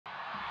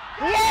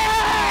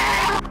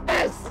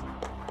Yes!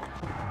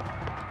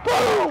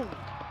 Boom!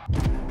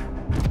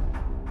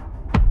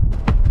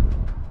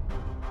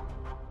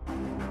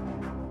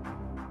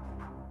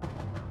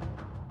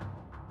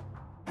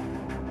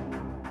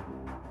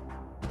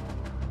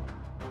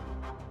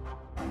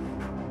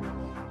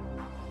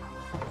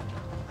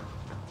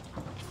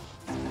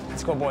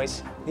 Let's go,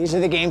 boys. These are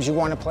the games you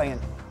want to play in,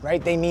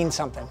 right? They mean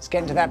something. It's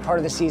getting to that part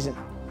of the season,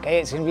 okay?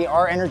 It's going to be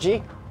our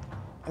energy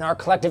and our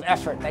collective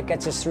effort that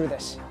gets us through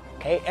this,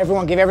 okay?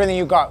 Everyone give everything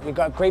you got. We've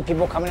got great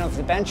people coming off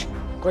the bench,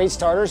 great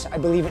starters. I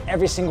believe in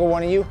every single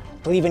one of you.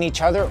 Believe in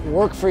each other,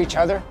 work for each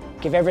other,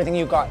 give everything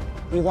you got.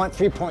 We want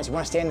 3 points. We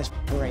want to stay in this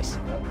race.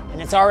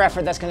 And it's our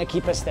effort that's going to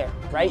keep us there,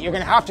 right? You're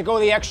going to have to go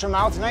the extra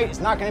mile tonight.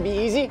 It's not going to be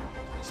easy.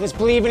 So just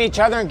believe in each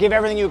other and give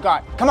everything you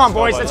got. Come on,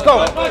 boys, let's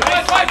go.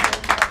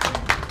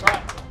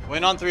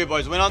 Win on 3,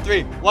 boys. Win on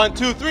 3. 1,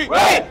 2, 3.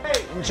 Right.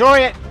 Enjoy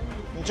it.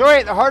 Enjoy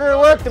it. The harder you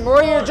work, the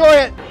more you enjoy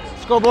it.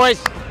 Let's go, boys.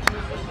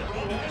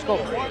 Let's go.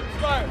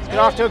 Let's get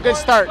off to a good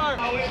start.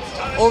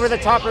 Over the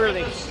top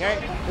early, okay?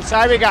 Which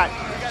side we got?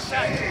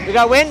 We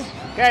got win?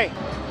 Okay.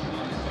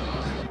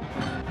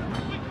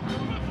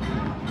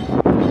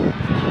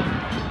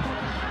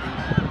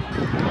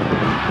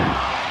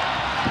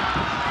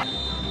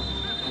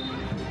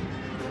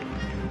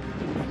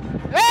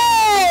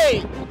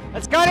 Hey!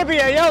 That's gotta be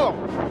a yellow.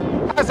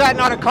 How's that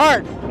not a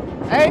card?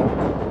 Hey?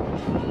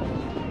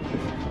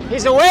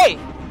 He's away.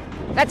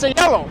 That's a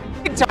yellow.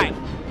 Big time.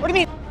 What do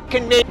you mean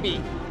can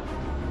maybe?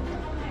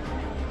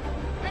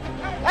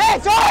 Hey,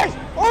 it's ours!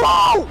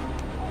 Oh!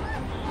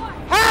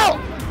 How?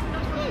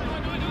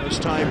 This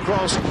time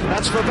cross.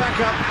 That's for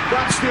backup.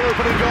 That's the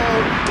opening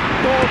goal.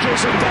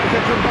 Borges and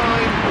Decker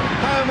combined.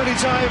 How many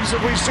times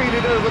have we seen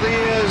it over the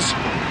years?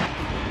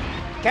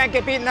 Can't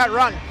get beaten that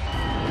run.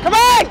 Come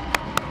on!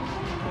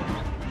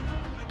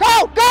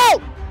 Go!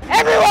 Go!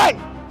 Everyone!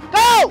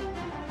 Go!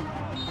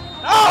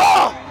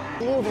 Oh!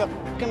 Move the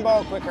fucking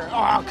ball quicker.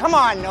 Oh, come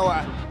on,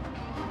 Noah.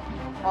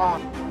 Oh,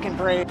 fucking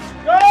brave.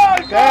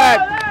 Good! Good.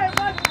 Hey,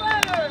 much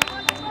better!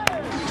 Much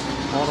better!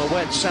 On a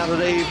wet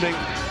Saturday evening.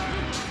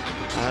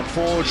 And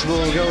Forge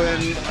will go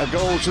in a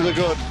goal to the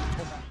good.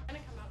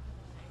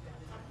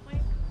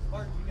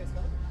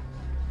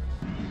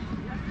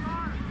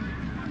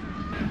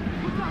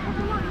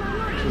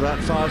 To that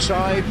far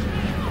side.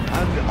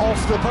 And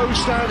off the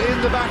post and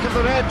in the back of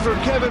the net from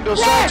Kevin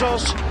Dos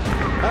Santos.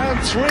 And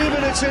 3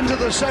 minutes into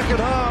the second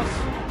half.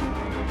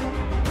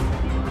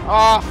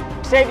 Oh,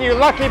 save you,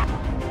 lucky.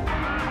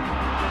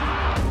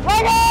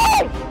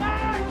 Lucky!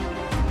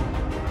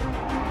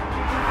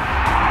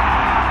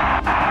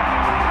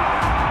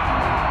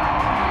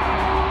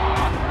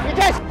 You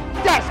just.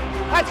 That's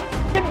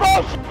f***ing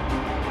bullshit.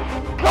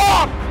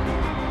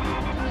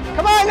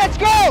 Come on, let's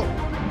go!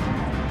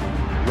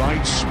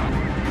 Wright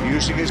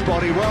using his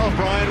body well.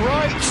 Brian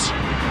Wright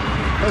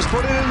has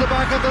put it in the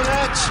back of the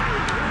net.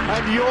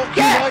 And York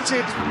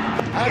United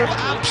out of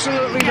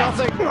absolutely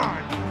nothing.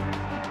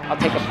 I'll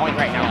take a point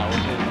right now.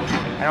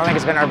 I don't think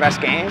it's been our best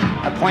game.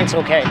 A point's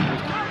okay.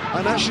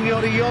 And Ashley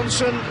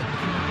Jonsson.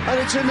 And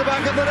it's in the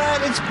back of the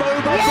net. It's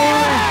Boba.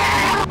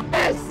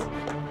 Yes!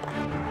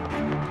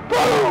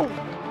 Boom!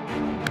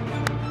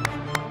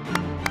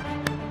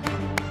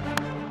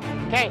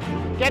 Okay,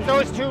 get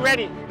those two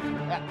ready.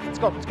 Yeah, let's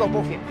go,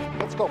 both of you.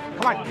 Let's go,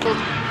 come on. Go.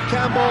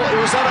 Campbell,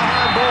 was that a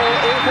handball?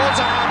 It was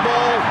a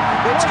handball.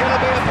 It's going to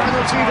be a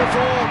penalty to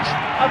Forge.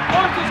 Of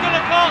course he's gonna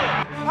call it!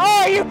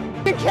 Oh, are you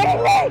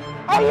kidding me?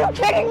 Are you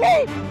kidding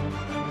me?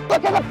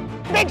 Look at the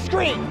big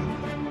screen.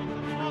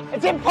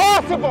 It's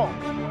impossible.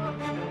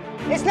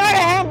 It's not a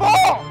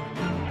handball.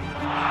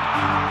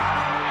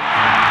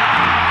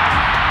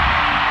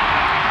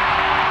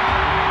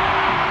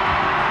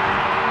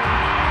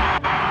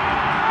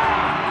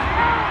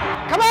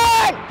 Come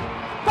on!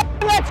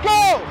 Let's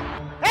go!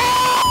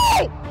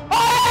 Hey!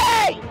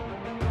 Hey!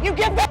 You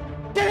give that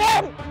to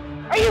him?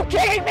 Are you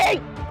kidding me?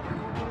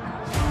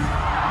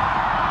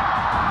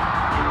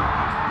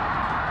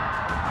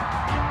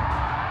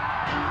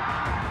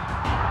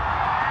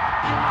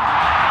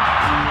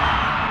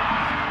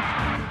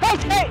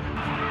 Okay!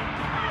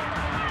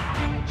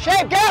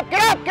 Shave, get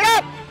up! Go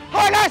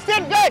on,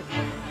 Austin, good!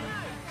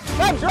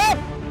 Subs, up!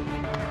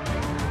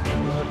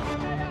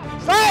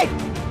 Slide!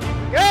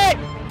 Good!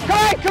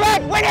 Come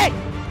on, win it!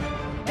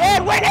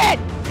 And win it!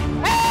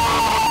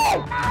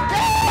 Hey!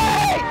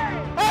 Hey!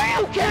 Are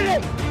you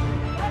kidding?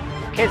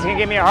 Kid's gonna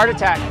give me a heart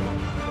attack.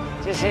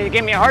 Just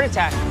give me a heart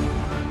attack.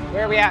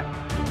 Where are we at?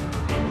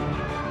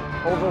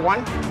 Over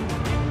 1?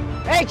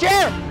 Hey,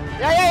 chair!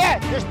 Yeah.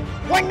 There's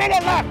 1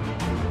 minute left.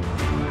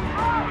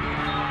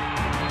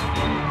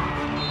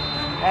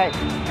 Hey,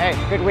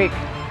 good week.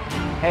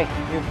 Hey,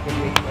 you, good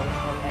week.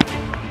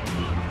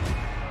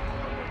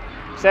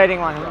 Exciting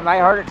one. My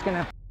heart's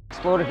gonna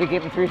explode if we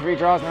give him 3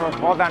 draws in a row.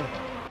 Well done.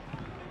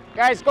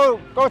 Guys, go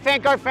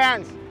thank our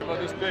fans. About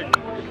this big.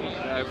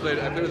 Yeah, I played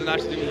with the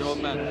national team as your old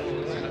man.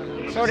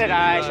 So did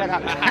I, shut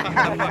up.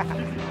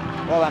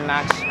 Well done,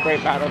 Max.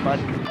 Great battle, bud.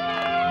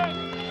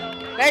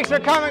 Thanks for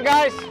coming,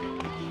 guys.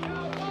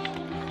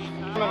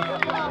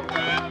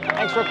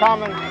 Thanks for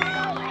coming.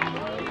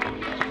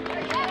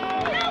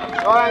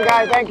 Well done,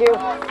 guys. Thank you.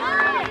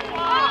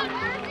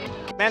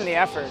 And the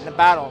effort, the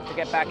battle to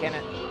get back in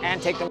it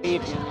and take the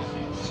lead.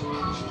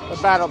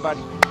 Good battle, bud.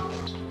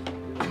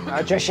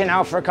 Just in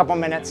out for a couple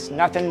minutes.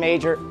 Nothing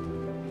major.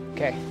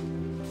 Okay.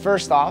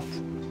 First off,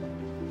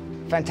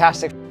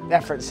 fantastic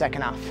effort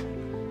second half.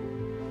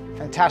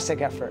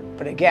 Fantastic effort.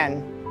 But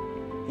again,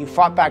 you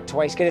fought back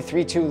twice, get a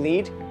 3-2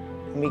 lead,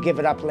 and we give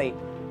it up late.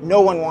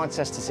 No one wants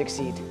us to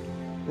succeed.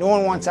 No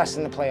one wants us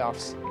in the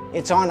playoffs.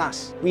 It's on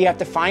us. We have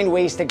to find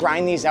ways to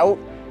grind these out.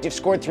 You've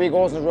scored 3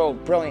 goals in a row.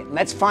 Brilliant.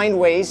 Let's find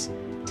ways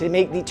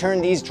to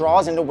turn these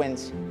draws into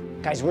wins.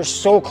 Guys, we're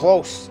so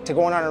close to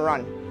going on a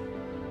run.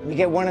 We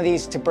get one of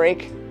these to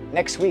break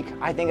next week.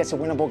 I think it's a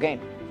winnable game.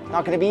 It's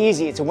not going to be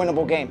easy. It's a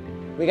winnable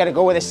game. We got to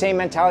go with the same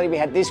mentality we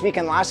had this week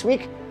and last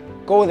week.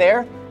 Go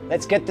there.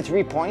 Let's get the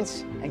 3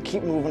 points and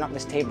keep moving up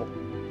this table.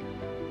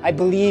 I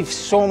believe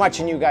so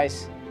much in you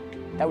guys.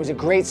 That was a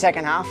great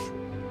second half,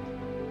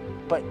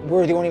 but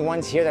we're the only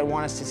ones here that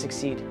want us to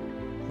succeed.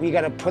 We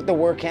got to put the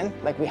work in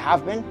like we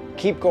have been.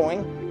 Keep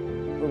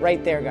going. We're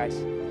right there, guys.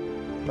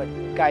 But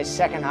guys,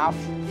 second half,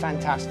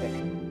 fantastic.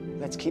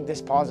 Let's keep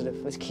this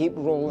positive. Let's keep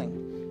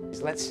rolling.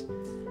 Let's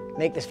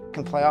make this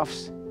fucking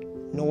playoffs.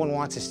 No one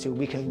wants us to.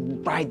 We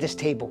can ride this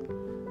table.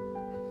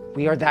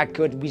 We are that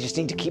good. We just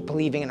need to keep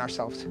believing in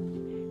ourselves.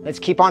 Let's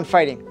keep on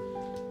fighting.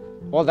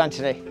 Well done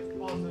today.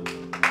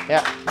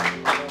 Yeah.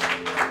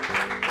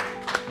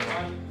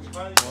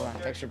 Well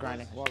done. Thanks for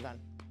grinding. Well done.